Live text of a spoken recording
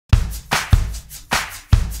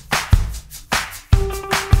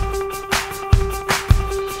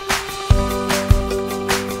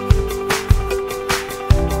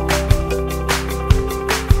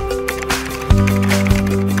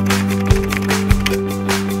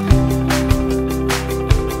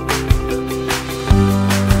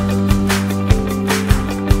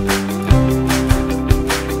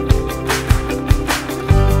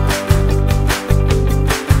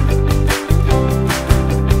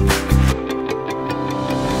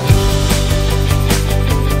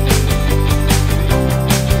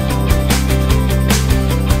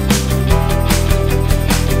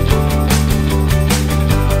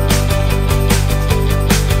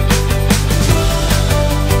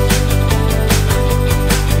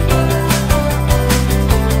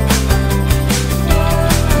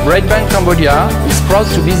BRED Bank Cambodia is proud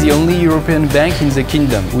to be the only European bank in the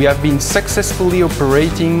kingdom. We have been successfully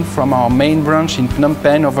operating from our main branch in Phnom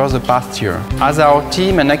Penh over the past year. As our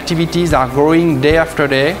team and activities are growing day after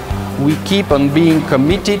day, we keep on being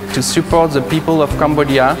committed to support the people of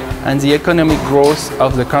Cambodia and the economic growth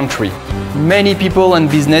of the country. Many people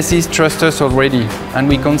and businesses trust us already, and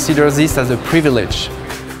we consider this as a privilege.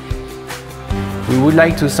 We would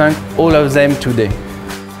like to thank all of them today.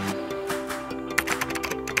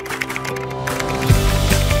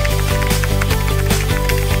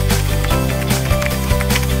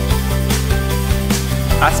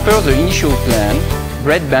 As per the initial plan,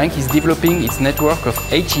 BRED Bank is developing its network of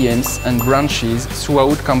ATMs and branches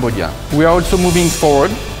throughout Cambodia. We are also moving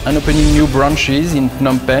forward and opening new branches in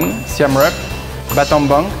Phnom Penh, Siem Reap,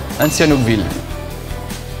 Battambang and Sihanoukville.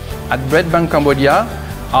 At BRED Bank Cambodia,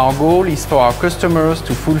 our goal is for our customers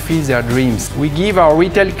to fulfill their dreams. We give our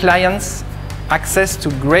retail clients access to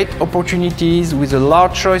great opportunities with a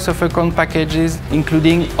large choice of account packages,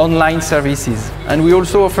 including online services. And we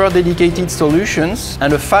also offer dedicated solutions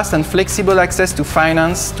and a fast and flexible access to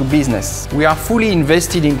finance to business. We are fully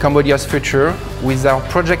invested in Cambodia's future with our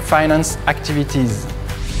project finance activities.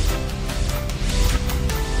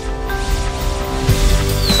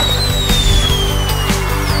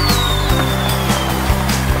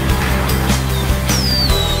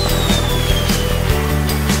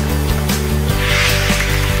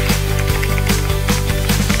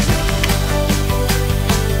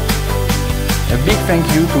 A big thank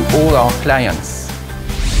you to all our clients.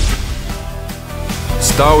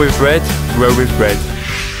 Start with BRED, grow with BRED.